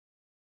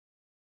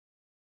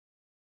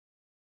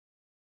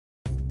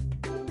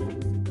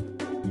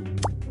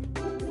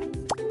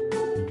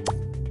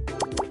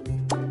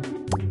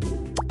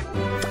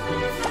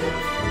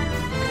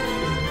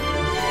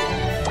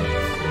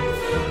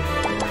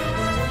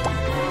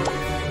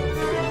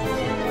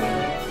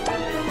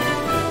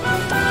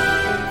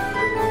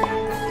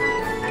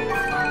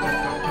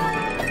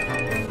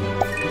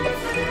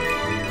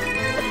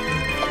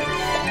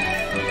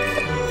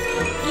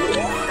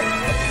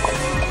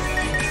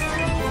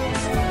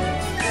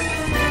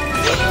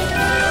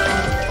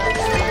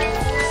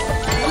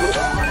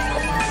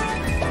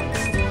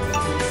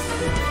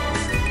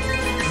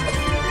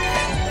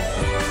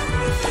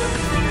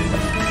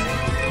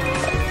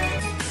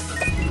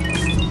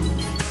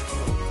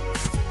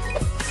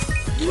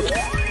I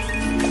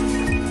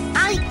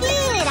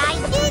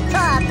did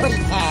draw a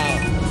pretty cat.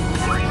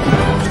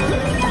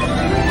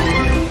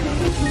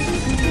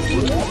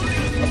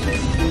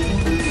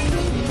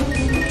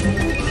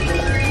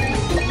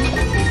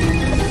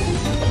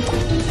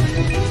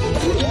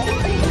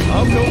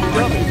 I'm no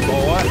dummy,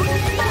 boy.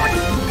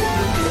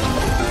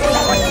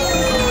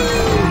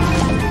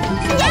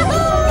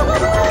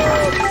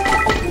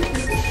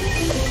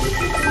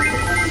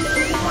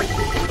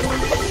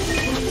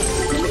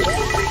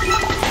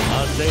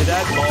 I'll say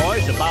that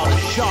boy's about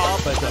as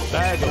sharp as a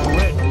bag of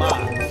red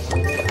mice.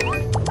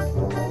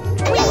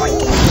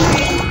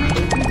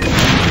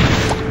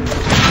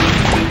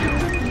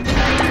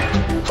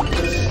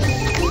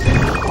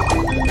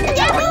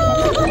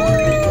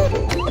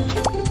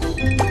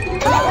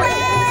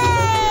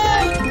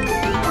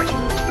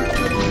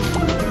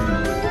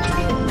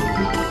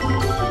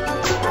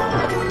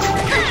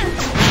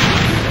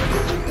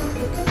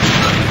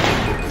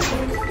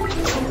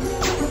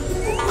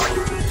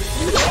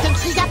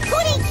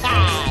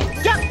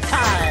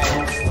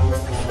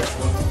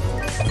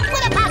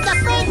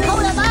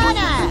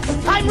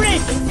 I'm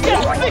rich!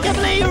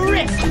 Despicably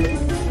rich!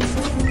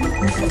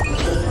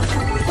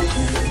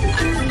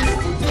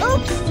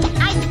 Oops!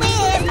 I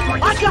swim!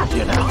 I got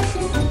you now!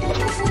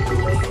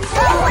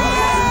 Away!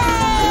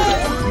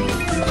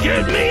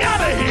 Get me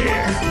out of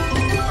here!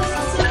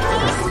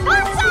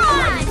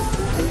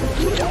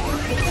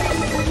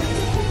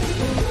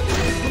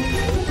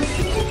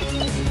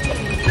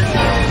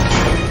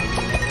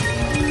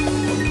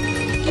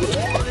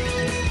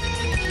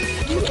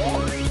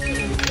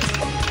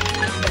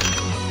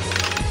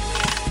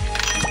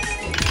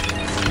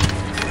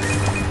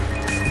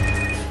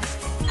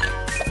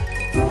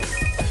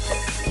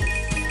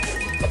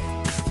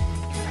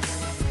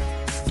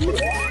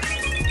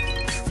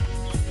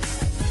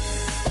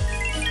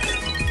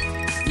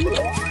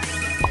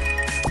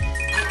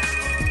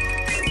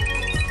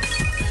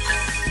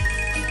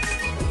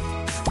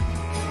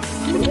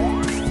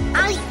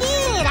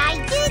 I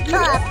did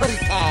draw a pretty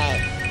cat.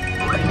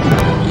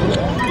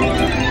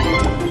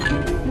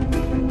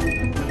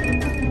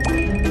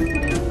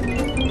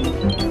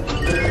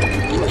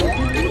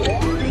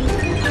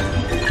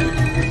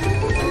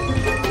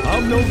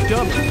 I'm no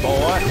dummy,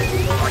 boy.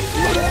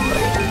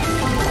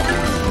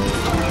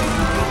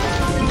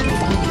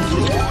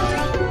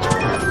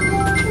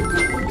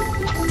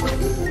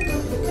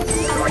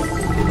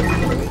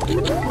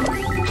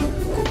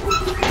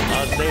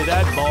 I'll say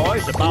that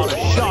boy's about as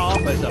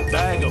sharp as a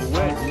bag of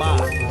wet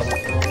mice.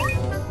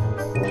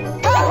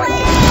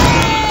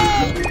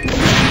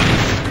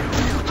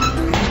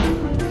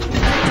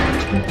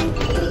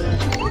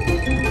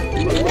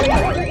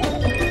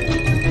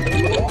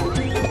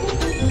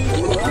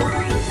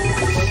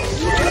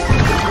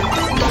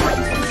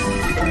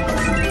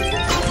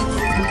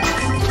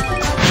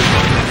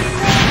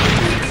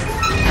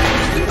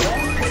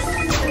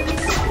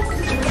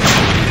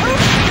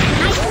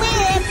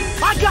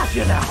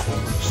 You now!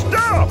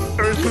 Stop,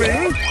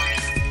 Earthling!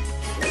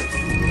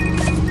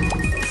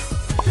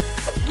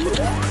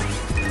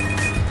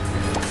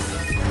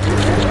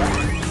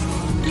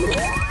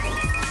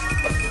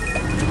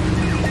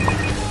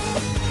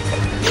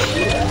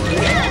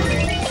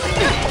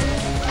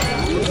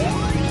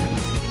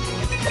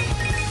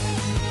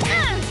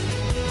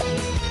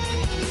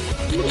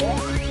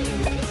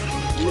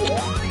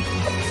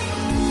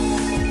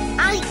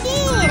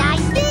 I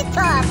did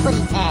draw a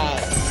pretty cat.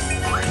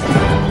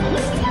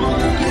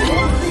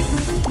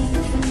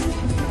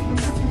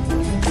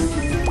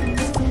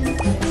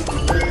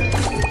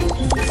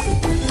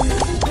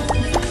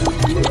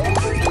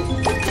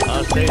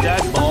 Say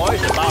that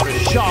boy's about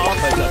as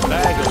sharp as a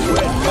bag of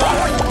wet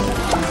mice.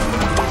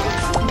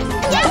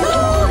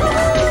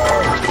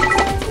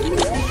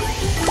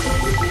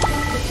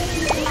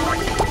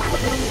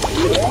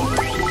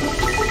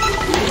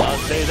 I'll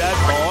say that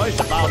boy's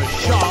about as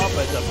sharp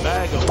as a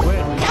bag of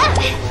wet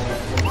mice.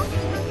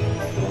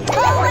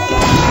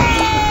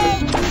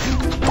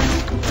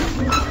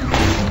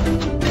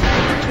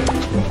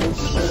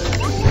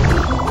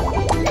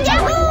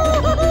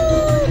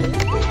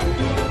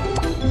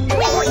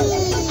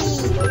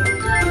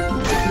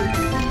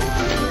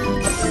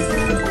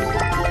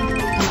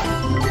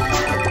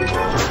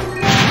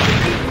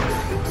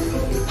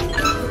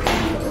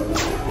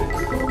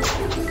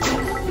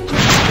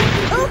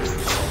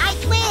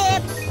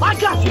 I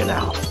got you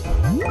now!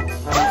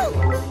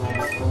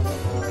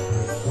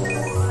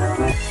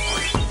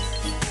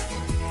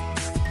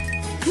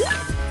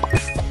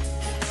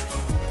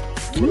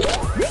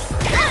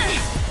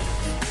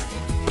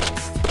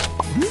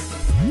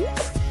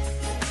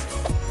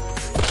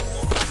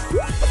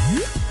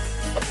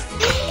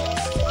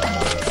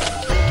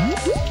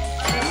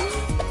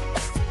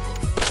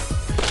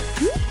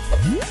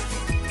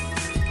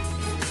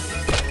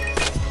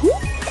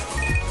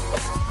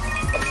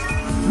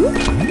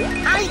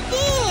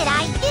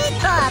 I did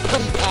draw a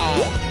pretty cat.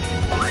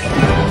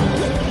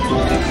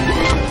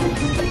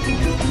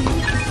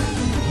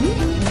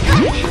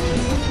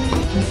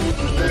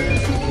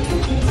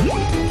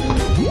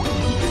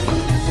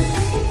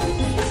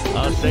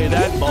 say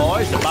that,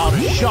 boys, about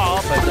as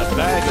sharp as a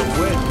bag of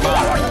wet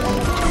mice.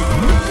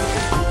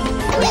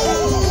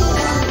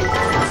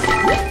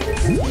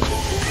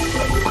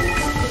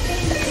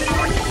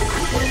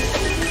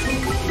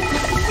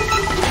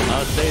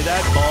 I'll say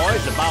that,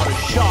 boys, about as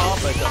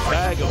sharp as a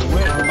bag of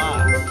wet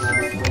mice.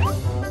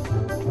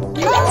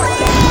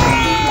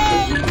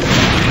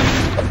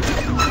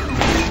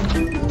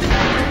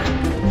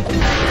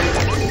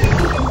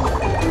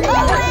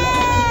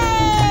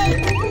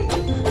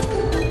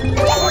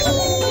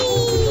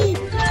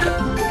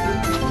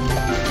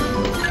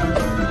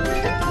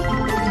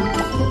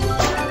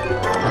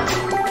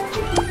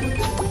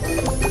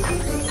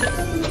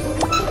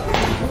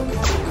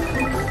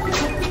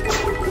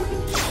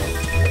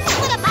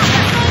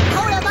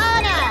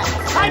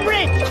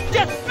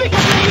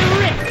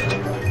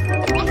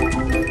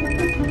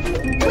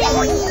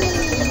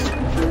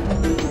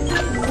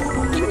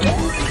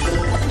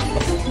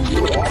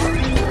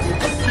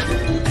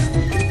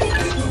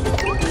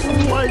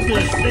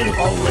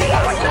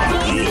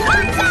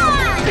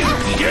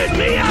 Get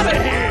me out of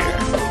here!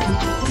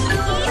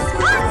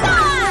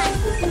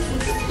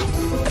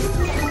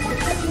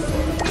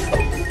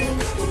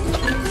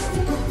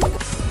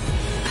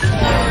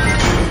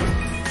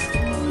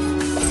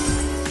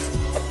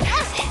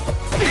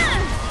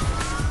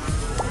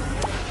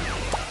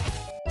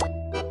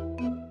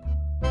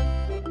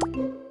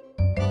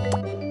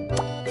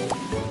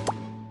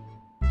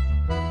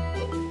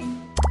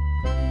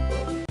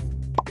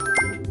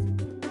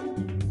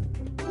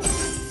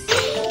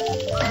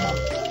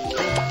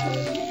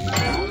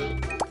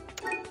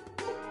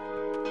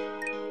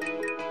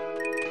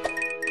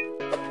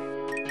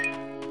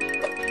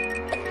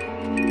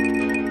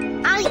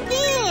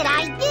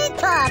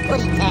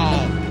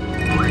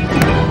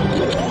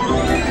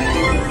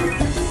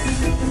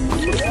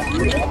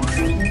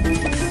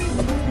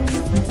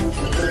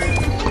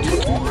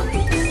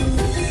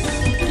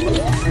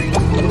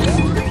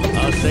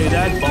 I'll say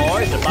that,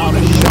 boys, about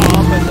as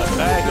sharp as a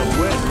bag of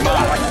wet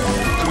mice.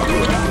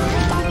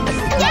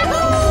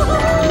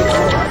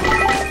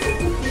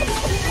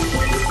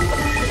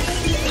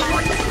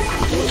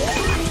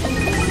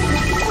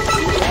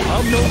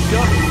 I'm no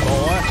dummy,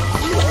 boy.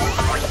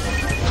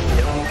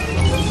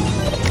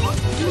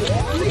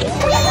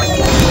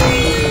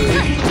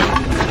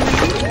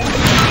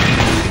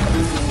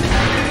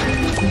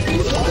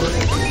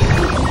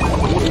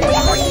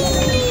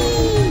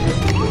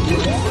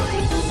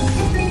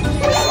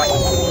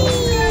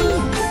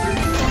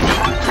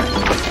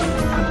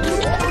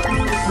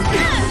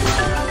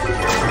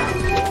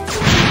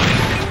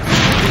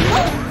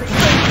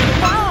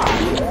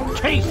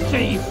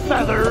 Tasty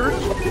feathers!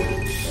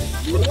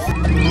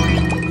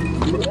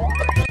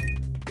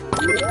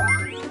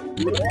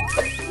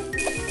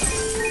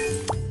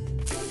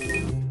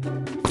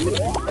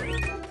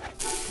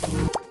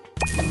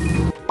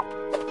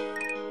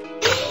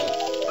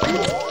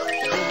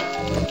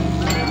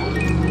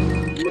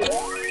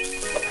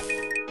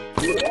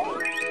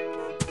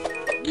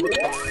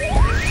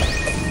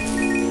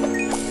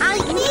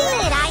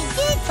 I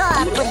did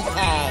talk pretty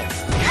tag.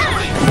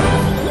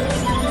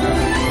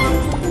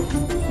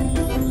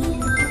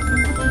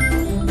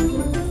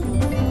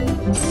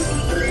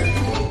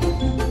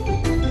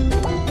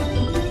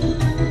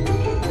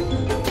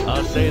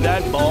 I'll say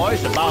that,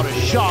 boys, about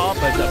as sharp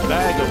as a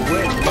bag of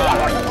wet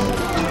mice.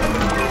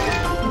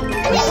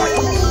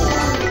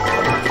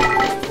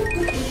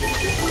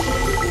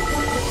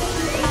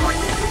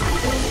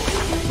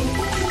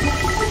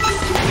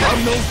 I'm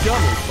no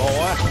dummy,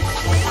 boy.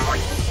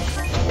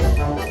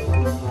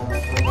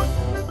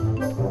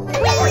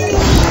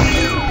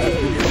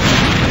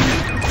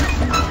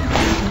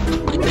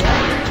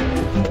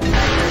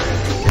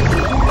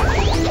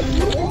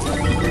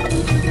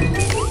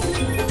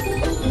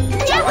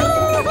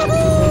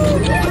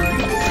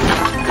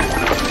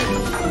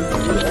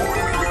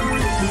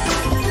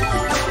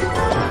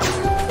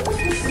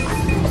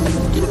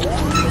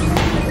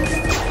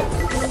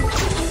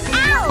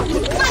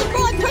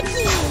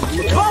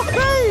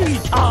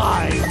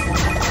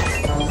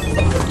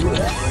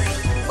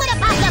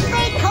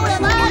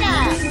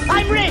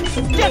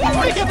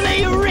 Despicably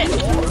rich!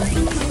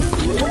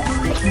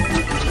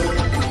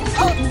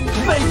 Oh,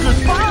 say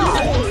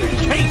goodbye,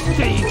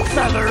 tasty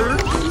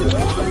feathers!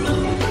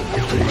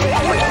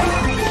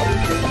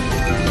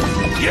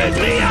 Get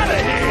me out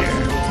of here!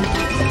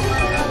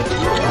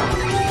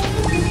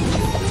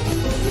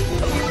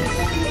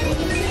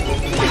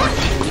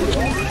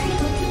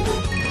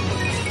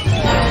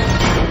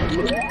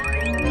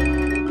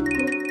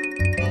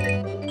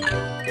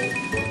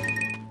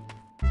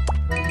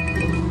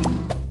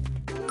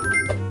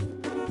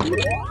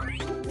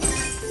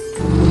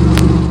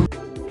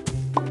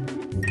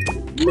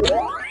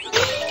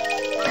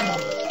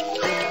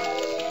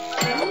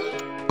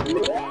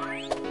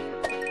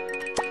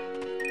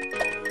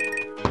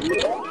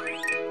 Yeah.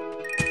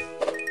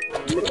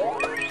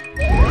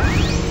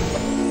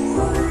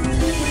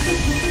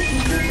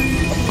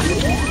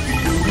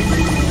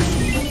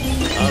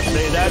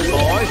 that,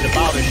 boys.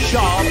 About as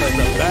sharp as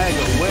a bag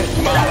of wet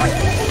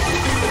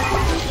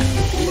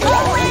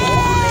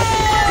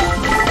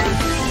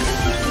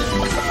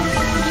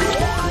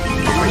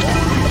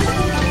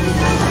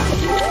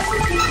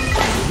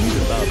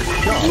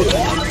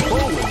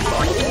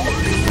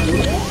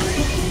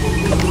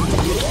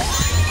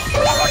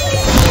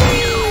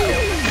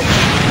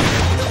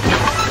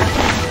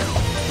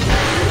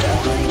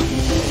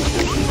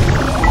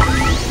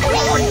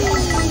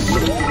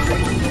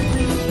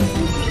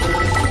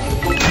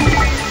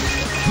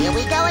Here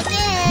we go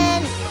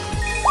again.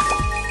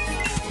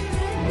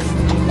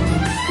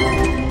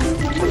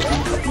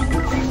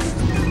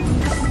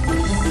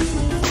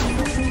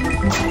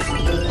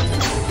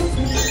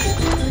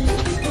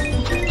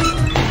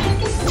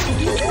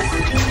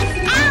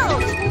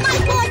 Ouch! My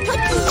boy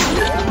cookie!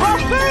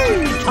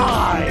 Buffet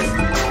time!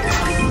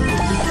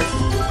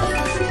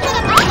 Put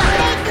him on the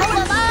big coat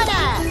of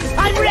honor!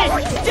 I'm rich!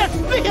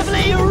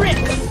 Despicably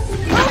rich!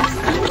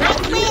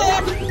 Nice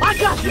rib! I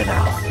got you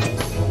now!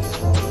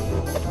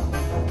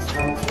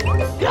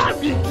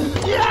 Got me!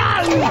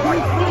 Yeah!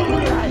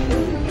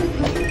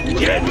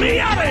 Get me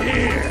out of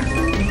here!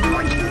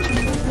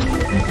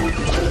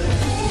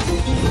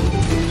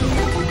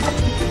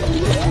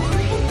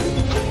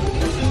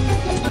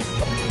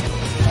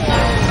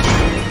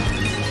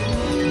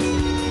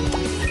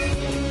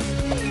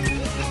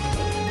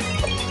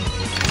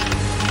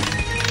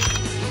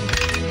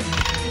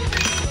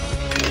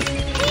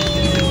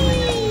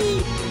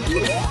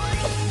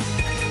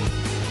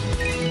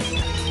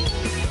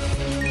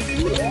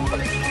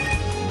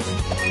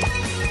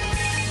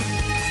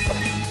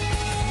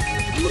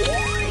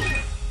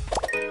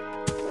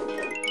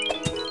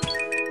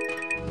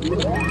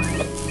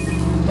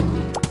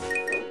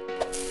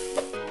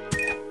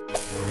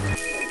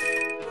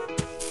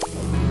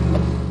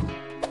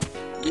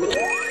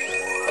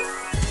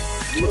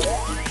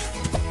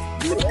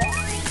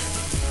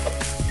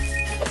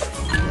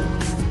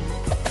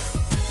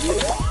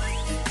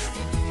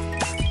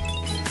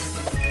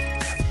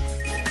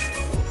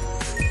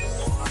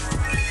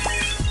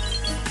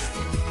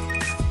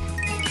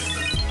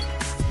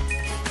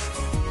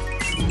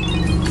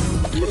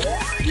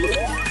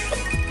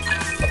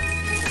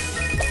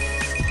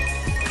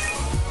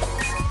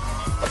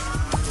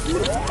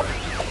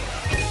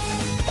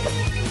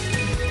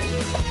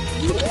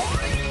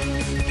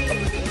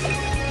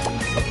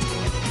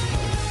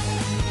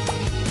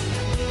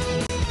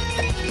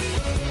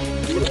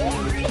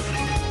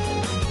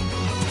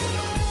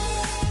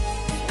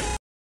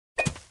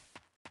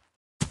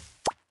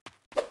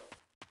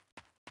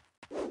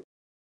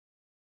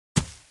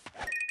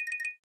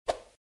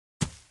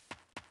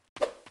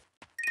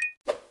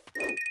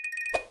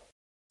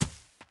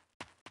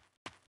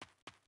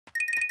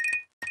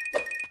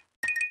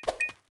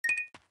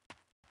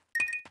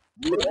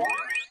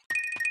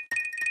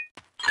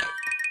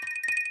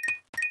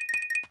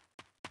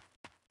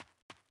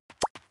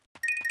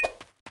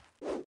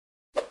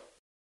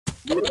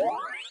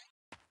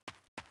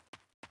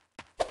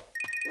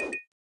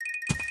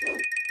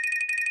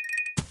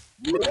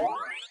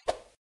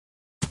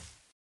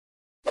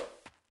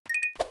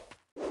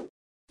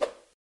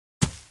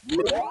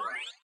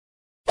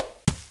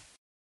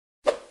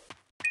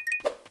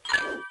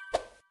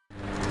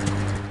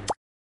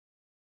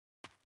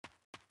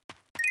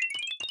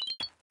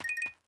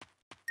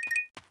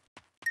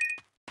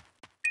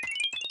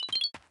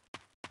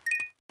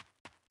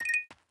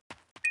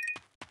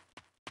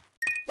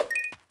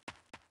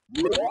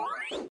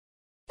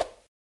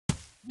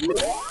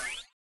 Yeah.